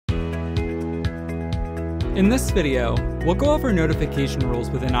In this video, we'll go over notification rules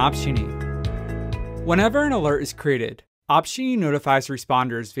within Opsgenie. Whenever an alert is created, Opsgenie notifies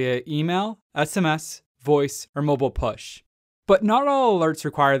responders via email, SMS, voice, or mobile push. But not all alerts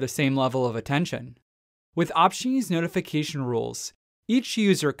require the same level of attention. With Opsgenie's notification rules, each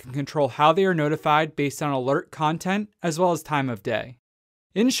user can control how they are notified based on alert content as well as time of day.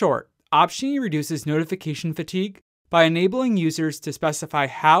 In short, Opsgenie reduces notification fatigue by enabling users to specify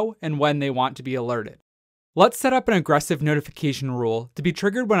how and when they want to be alerted. Let's set up an aggressive notification rule to be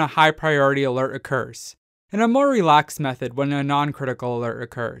triggered when a high priority alert occurs, and a more relaxed method when a non-critical alert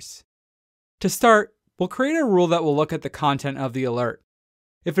occurs. To start, we'll create a rule that will look at the content of the alert.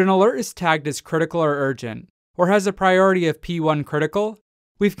 If an alert is tagged as critical or urgent, or has a priority of P1 critical,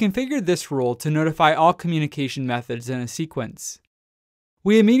 we've configured this rule to notify all communication methods in a sequence.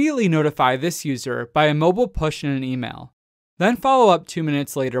 We immediately notify this user by a mobile push and an email, then follow up 2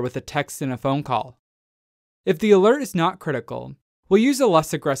 minutes later with a text and a phone call. If the alert is not critical, we'll use a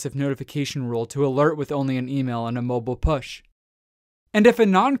less aggressive notification rule to alert with only an email and a mobile push. And if a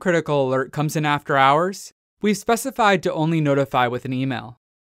non-critical alert comes in after hours, we've specified to only notify with an email.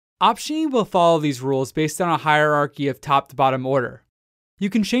 Opsgenie will follow these rules based on a hierarchy of top to bottom order.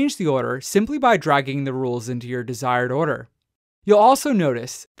 You can change the order simply by dragging the rules into your desired order. You'll also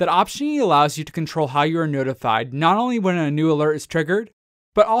notice that Opsgenie allows you to control how you are notified not only when a new alert is triggered,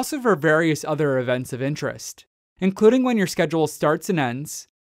 but also for various other events of interest, including when your schedule starts and ends,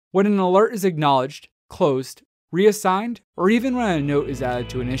 when an alert is acknowledged, closed, reassigned, or even when a note is added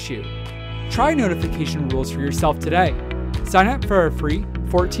to an issue. Try notification rules for yourself today. Sign up for a free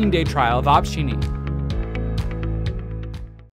 14-day trial of Opsgenie.